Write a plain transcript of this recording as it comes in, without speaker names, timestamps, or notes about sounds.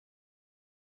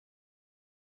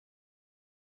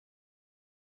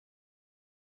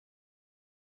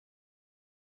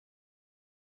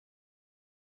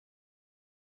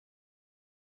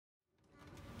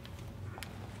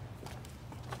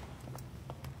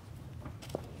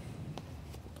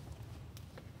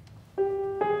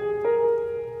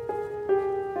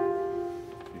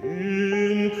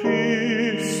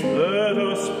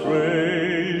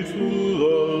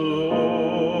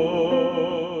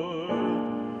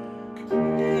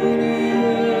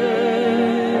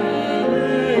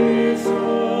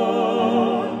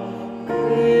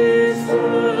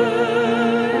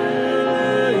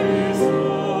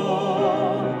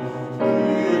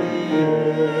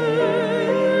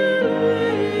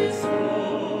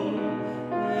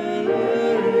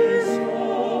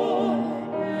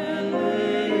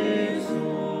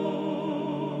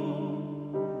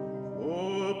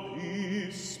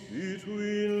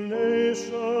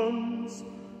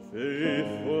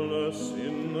Jesus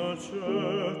in the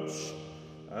church,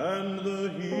 and the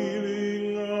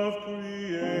healing of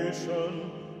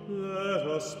creation let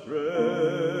us pray.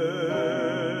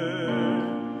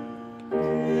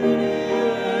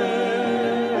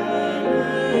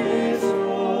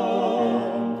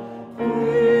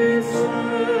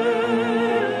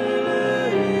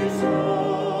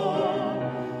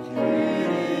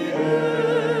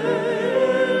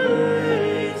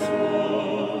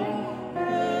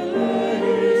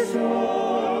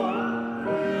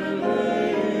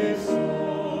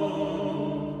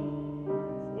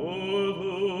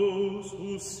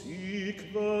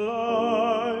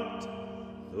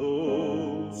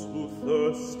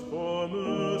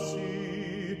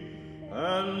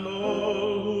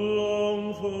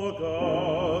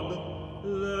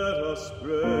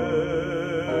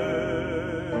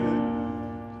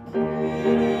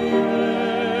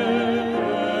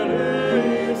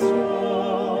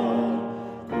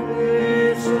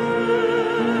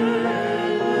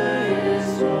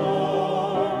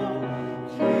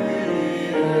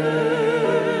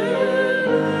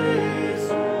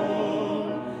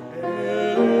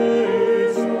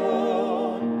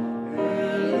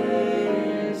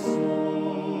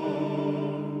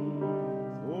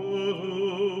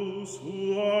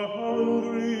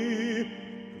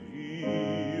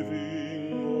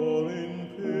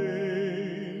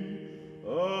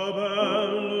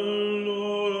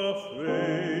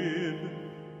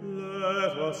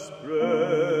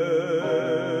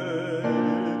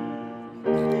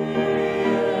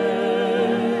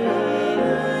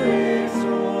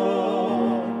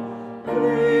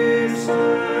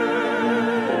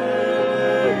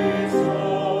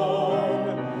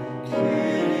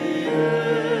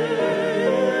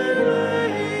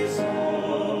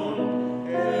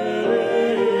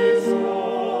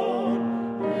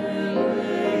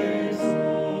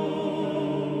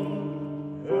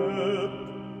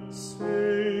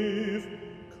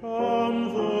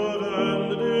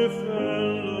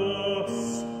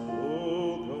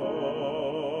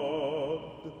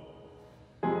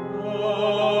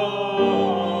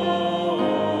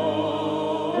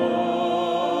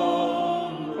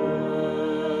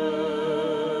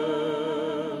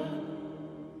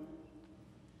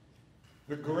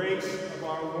 The grace of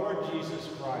our Lord Jesus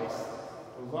Christ,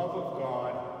 the love of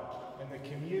God, and the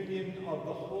communion of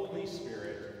the Holy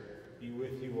Spirit be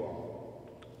with you all.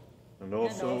 And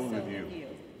also with you.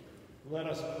 Let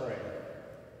us pray.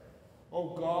 O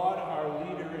God, our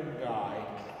leader and guide,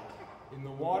 in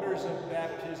the waters of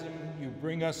baptism you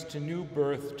bring us to new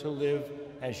birth to live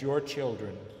as your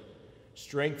children.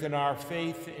 Strengthen our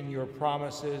faith in your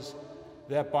promises,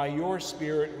 that by your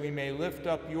Spirit we may lift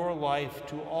up your life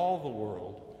to all the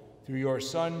world, through your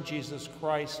Son, Jesus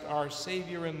Christ, our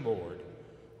Savior and Lord,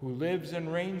 who lives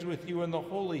and reigns with you in the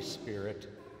Holy Spirit,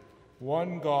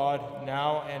 one God,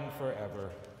 now and forever.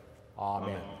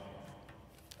 Amen.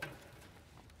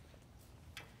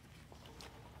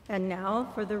 And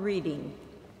now for the reading.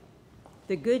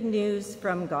 The good news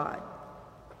from God,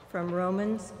 from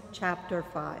Romans chapter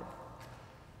 5.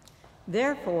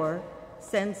 Therefore,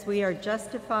 since we are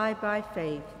justified by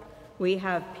faith, we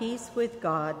have peace with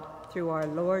God through our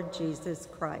Lord Jesus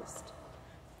Christ,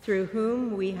 through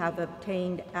whom we have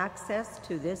obtained access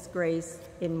to this grace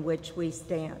in which we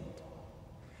stand.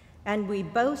 And we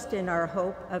boast in our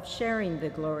hope of sharing the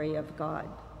glory of God.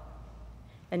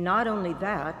 And not only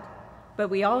that, but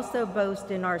we also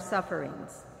boast in our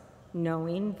sufferings,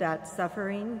 knowing that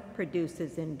suffering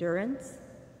produces endurance,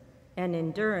 and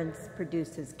endurance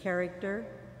produces character,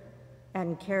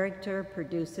 and character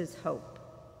produces hope.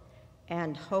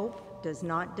 And hope does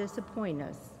not disappoint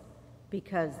us,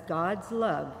 because God's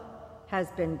love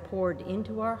has been poured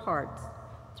into our hearts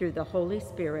through the Holy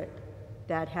Spirit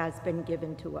that has been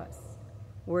given to us.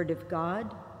 Word of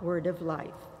God, word of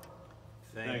life.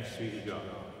 Thanks be to God.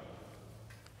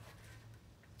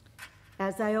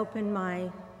 As I open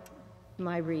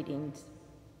my readings,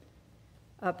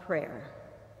 a prayer.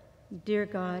 Dear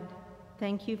God,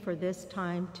 thank you for this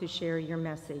time to share your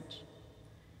message.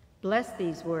 Bless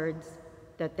these words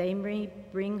that they may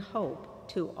bring hope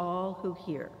to all who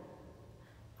hear.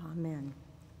 Amen.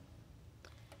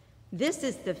 This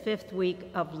is the 5th week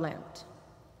of Lent.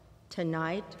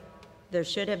 Tonight, there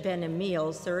should have been a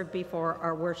meal served before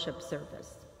our worship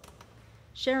service.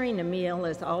 Sharing a meal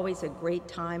is always a great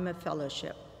time of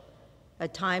fellowship, a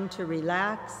time to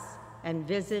relax and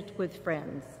visit with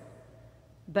friends.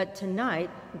 But tonight,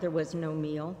 there was no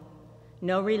meal,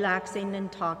 no relaxing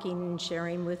and talking and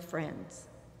sharing with friends.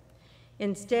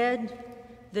 Instead,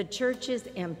 the church is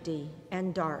empty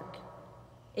and dark,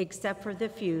 except for the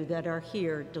few that are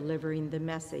here delivering the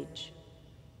message.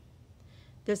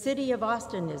 The city of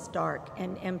Austin is dark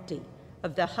and empty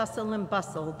of the hustle and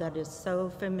bustle that is so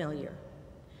familiar.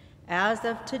 As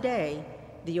of today,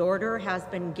 the order has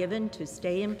been given to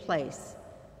stay in place,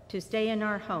 to stay in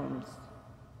our homes.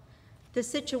 The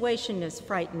situation is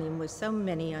frightening with so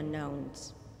many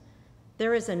unknowns.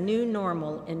 There is a new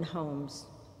normal in homes.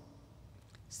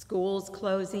 Schools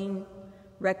closing,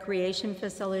 recreation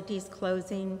facilities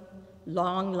closing,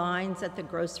 long lines at the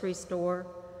grocery store,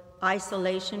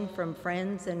 isolation from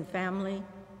friends and family.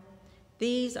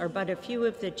 These are but a few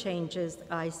of the changes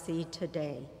I see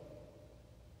today.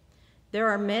 There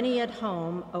are many at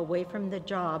home away from the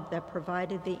job that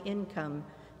provided the income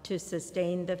to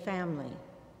sustain the family.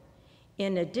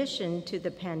 In addition to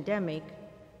the pandemic,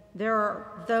 there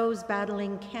are those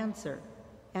battling cancer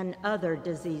and other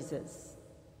diseases.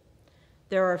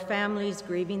 There are families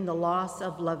grieving the loss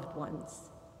of loved ones.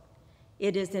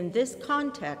 It is in this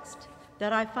context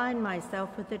that I find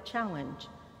myself with the challenge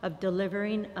of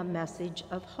delivering a message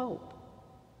of hope.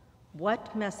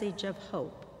 What message of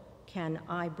hope can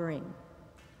I bring?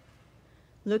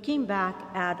 Looking back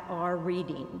at our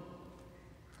reading,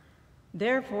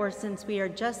 therefore, since we are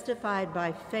justified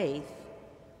by faith,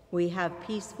 we have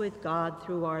peace with God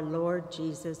through our Lord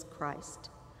Jesus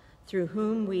Christ, through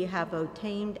whom we have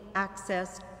obtained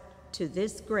access to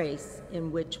this grace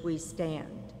in which we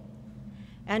stand.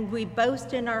 And we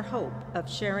boast in our hope of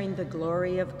sharing the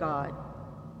glory of God.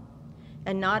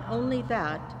 And not only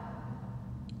that,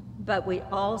 but we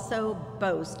also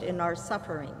boast in our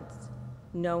sufferings,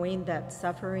 knowing that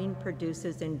suffering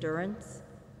produces endurance,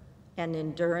 and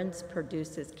endurance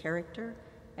produces character,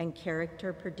 and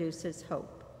character produces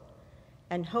hope.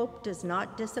 And hope does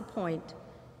not disappoint,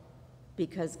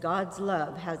 because God's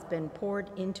love has been poured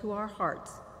into our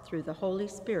hearts through the Holy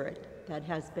Spirit that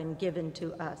has been given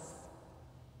to us.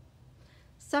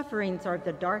 Sufferings are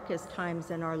the darkest times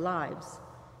in our lives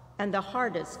and the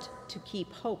hardest to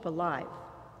keep hope alive.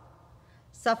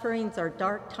 Sufferings are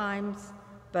dark times,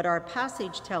 but our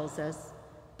passage tells us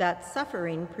that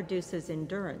suffering produces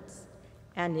endurance,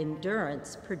 and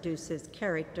endurance produces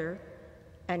character,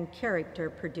 and character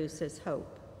produces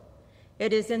hope.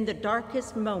 It is in the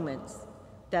darkest moments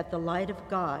that the light of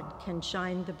God can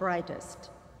shine the brightest.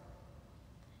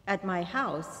 At my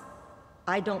house,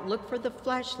 I don't look for the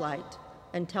flashlight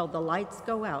until the lights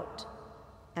go out,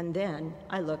 and then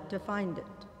I look to find it.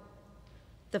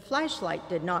 The flashlight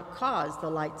did not cause the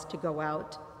lights to go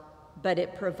out, but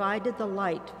it provided the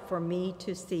light for me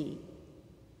to see.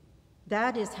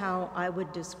 That is how I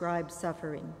would describe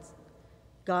sufferings.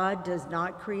 God does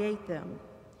not create them.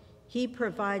 He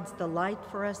provides the light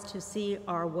for us to see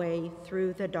our way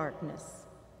through the darkness.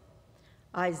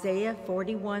 Isaiah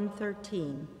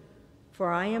 41:13,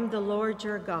 "For I am the Lord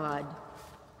your God,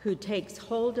 who takes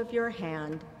hold of your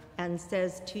hand and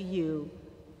says to you,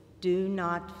 'Do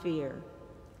not fear.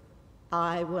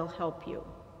 I will help you.'"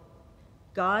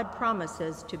 God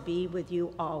promises to be with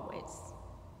you always.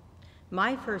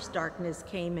 My first darkness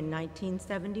came in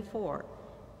 1974.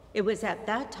 It was at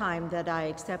that time that I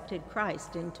accepted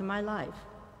Christ into my life.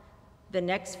 The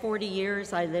next 40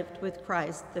 years I lived with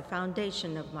Christ, the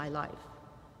foundation of my life.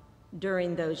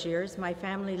 During those years, my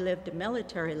family lived a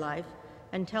military life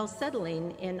until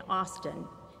settling in Austin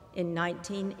in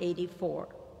 1984.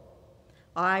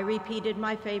 I repeated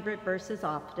my favorite verses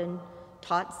often,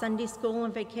 taught Sunday school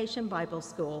and vacation Bible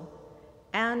school,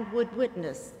 and would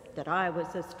witness that I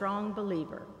was a strong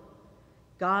believer.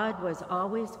 God was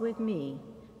always with me,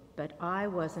 but I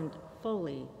wasn't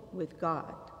fully with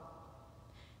God.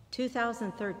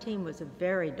 2013 was a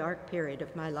very dark period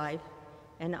of my life,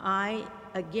 and I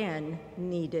again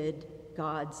needed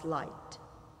God's light.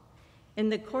 In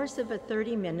the course of a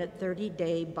 30-minute,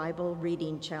 30-day Bible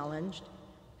reading challenge,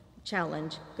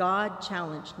 God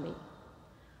challenged me.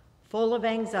 Full of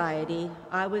anxiety,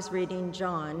 I was reading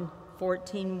John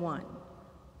 14:1.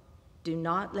 "Do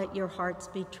not let your hearts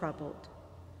be troubled.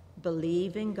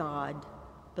 Believe in God,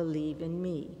 believe in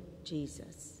me,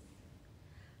 Jesus."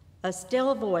 A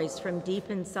still voice from deep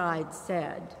inside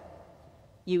said,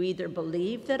 "You either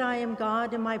believe that I am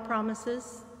God and my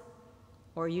promises,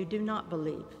 or you do not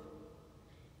believe."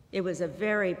 It was a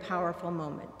very powerful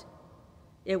moment.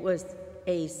 It was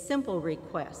a simple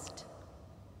request: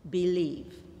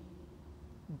 believe.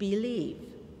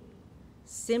 Believe.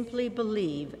 Simply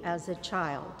believe as a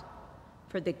child,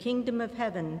 for the kingdom of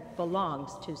heaven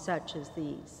belongs to such as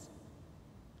these.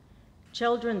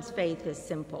 Children's faith is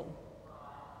simple.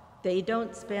 They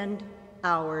don't spend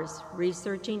hours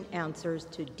researching answers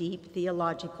to deep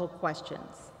theological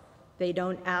questions. They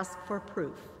don't ask for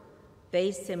proof.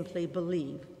 They simply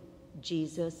believe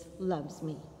Jesus loves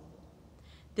me.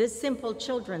 This simple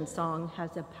children's song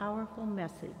has a powerful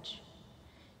message.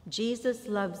 Jesus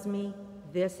loves me,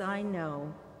 this I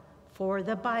know, for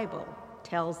the Bible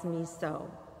tells me so.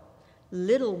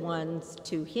 Little ones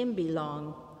to him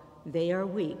belong, they are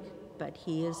weak, but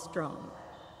he is strong.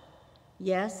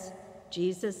 Yes,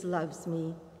 Jesus loves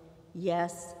me.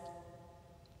 Yes,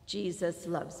 Jesus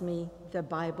loves me. The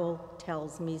Bible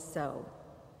tells me so.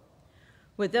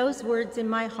 With those words in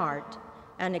my heart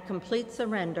and a complete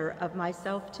surrender of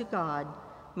myself to God,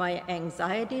 my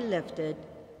anxiety lifted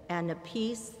and a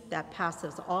peace that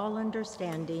passes all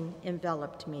understanding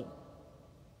enveloped me.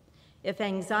 If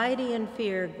anxiety and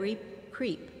fear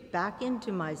creep back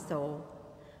into my soul,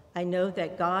 I know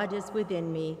that God is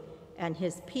within me and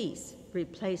his peace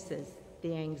replaces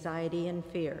the anxiety and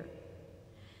fear.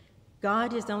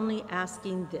 God is only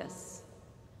asking this: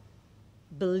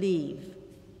 believe.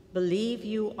 Believe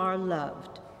you are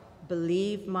loved.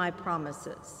 Believe my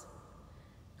promises.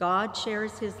 God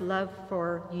shares his love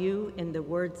for you in the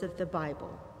words of the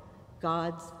Bible,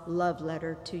 God's love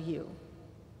letter to you.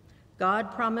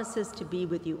 God promises to be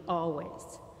with you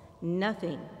always.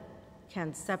 Nothing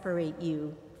can separate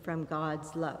you from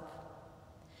God's love.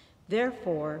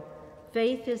 Therefore,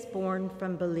 faith is born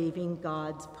from believing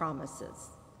God's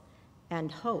promises,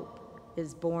 and hope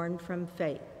is born from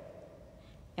faith.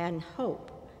 And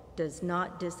hope does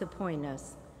not disappoint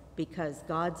us because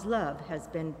God's love has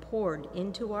been poured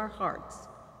into our hearts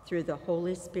through the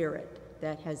Holy Spirit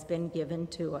that has been given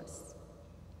to us.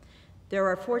 There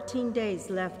are 14 days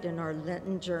left in our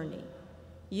Lenten journey.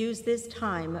 Use this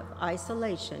time of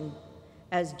isolation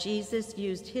as Jesus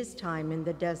used his time in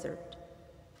the desert.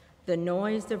 The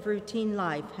noise of routine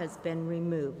life has been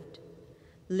removed.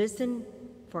 Listen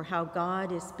for how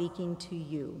God is speaking to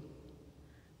you.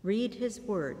 Read his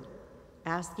word,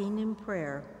 asking in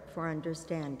prayer for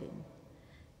understanding.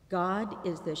 God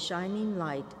is the shining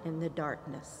light in the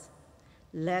darkness.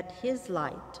 Let his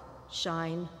light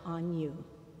shine on you.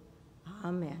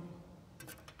 Amen.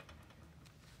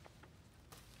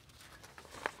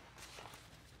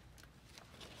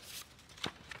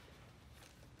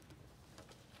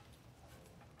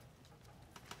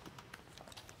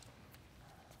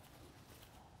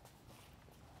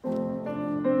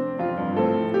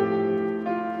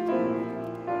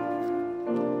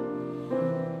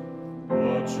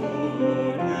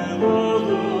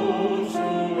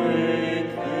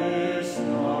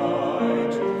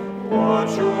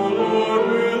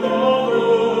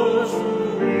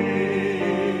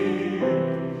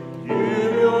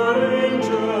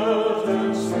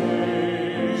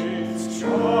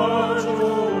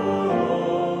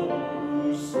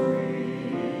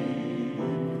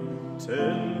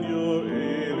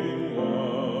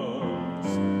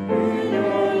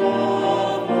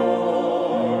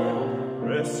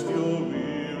 Rest your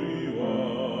weary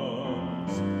ones.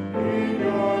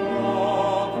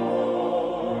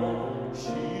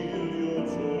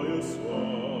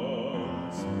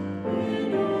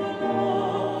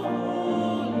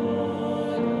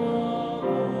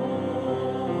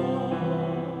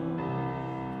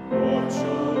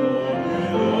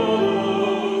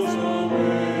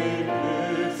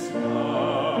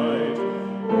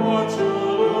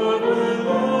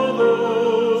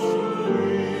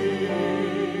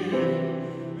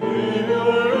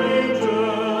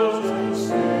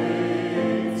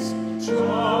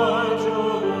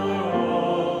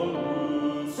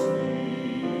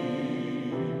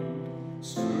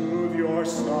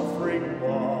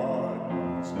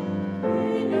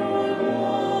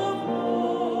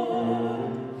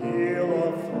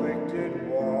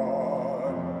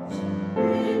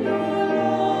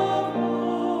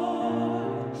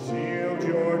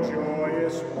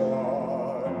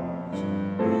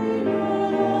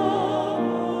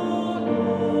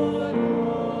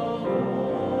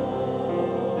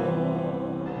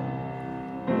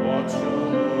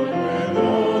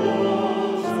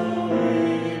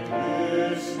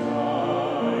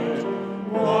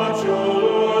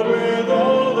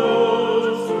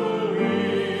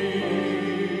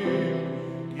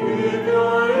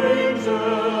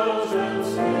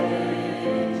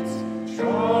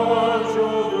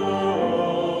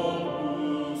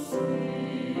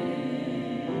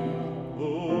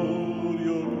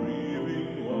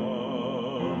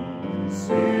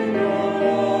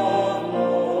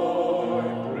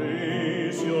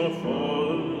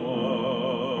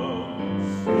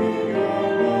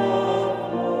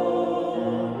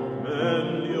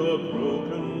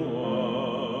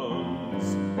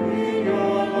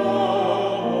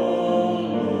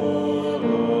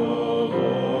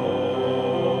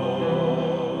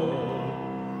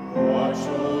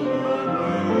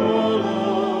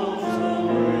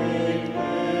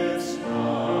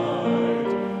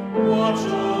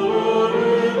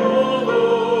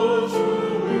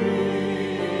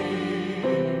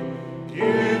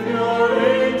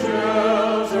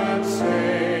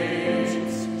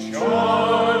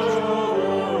 Charge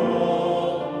over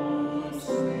all who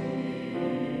sleep.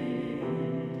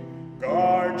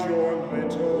 Guard your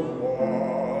little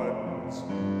ones.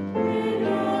 Bring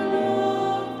your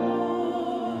loved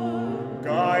ones.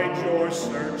 Guide your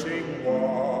searching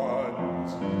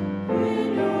ones.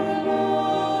 Bring your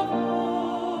loved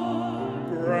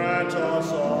ones. Grant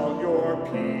us all your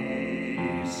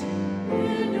peace.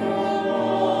 In your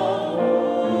love, O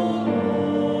Lord.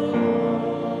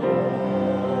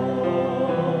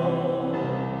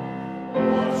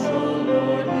 Watch, O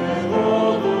Lord, with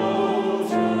all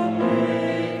those who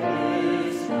make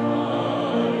this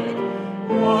night.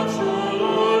 Watch, O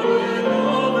Lord, with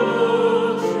all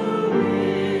those who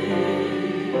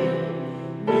weep.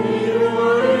 May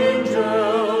your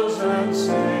angels and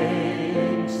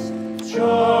saints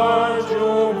charge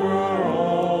over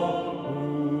all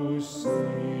who sleep.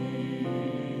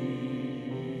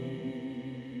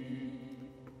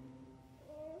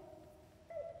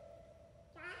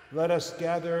 Let us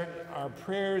gather our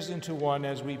prayers into one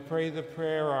as we pray the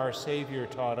prayer our Savior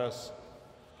taught us.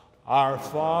 Our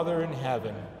Father in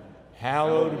heaven,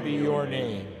 hallowed be your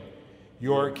name.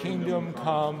 Your kingdom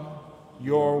come,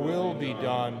 your will be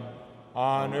done,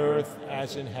 on earth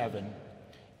as in heaven.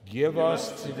 Give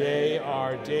us today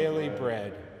our daily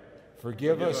bread.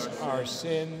 Forgive us our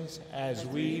sins as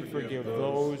we forgive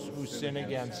those who sin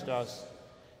against us.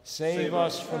 Save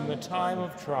us from the time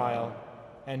of trial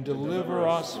and deliver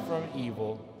us from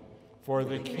evil. For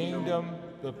the kingdom,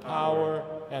 the power,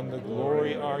 and the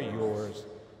glory are yours,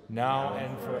 now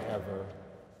and forever.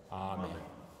 Amen.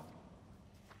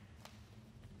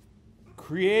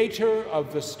 Creator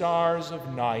of the stars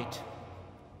of night,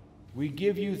 we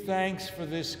give you thanks for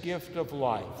this gift of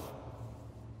life.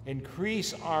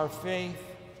 Increase our faith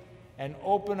and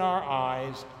open our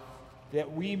eyes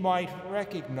that we might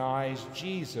recognize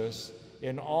Jesus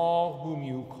in all whom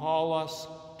you call us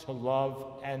to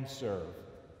love and serve.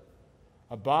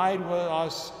 Abide with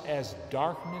us as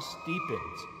darkness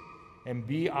deepens, and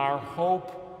be our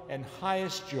hope and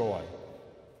highest joy,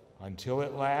 until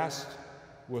at last,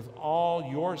 with all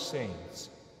your saints,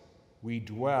 we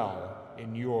dwell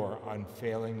in your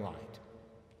unfailing light.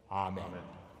 Amen. Amen.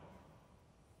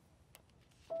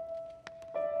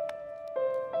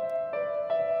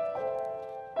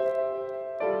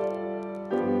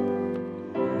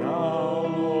 Now,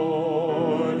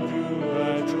 Lord, do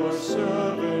let your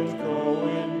servant go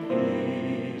in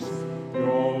peace.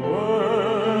 Your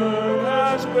word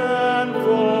has been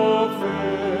fulfilled.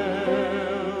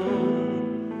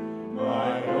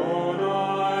 My own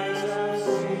eyes have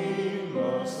seen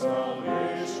the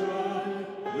salvation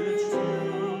which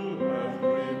you have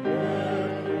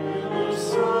prepared in the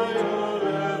sight of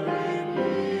every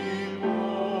people.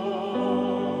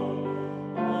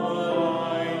 A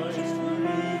light to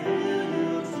reveal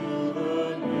you to the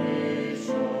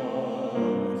nations,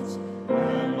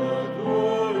 and the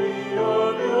glory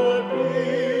of your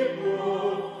people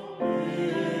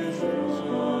is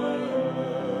Israel.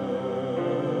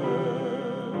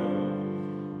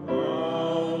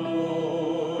 Now,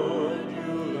 Lord,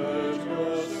 you let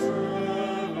your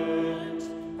servant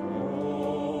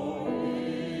go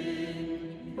in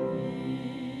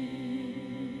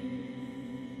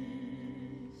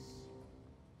peace.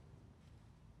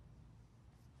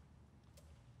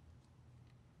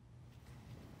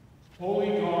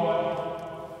 Holy God,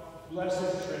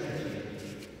 blessed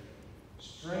Trinity,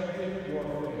 strengthen your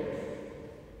faith,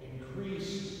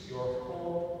 increase your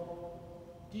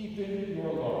hope, deepen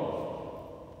your love,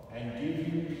 and give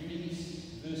you peace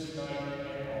this night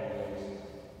and always.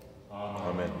 Amen.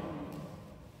 Amen.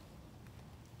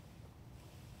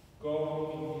 Go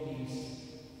in peace,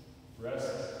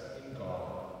 rest in God,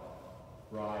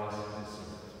 rise to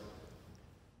serve.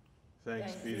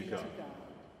 Thanks be to God.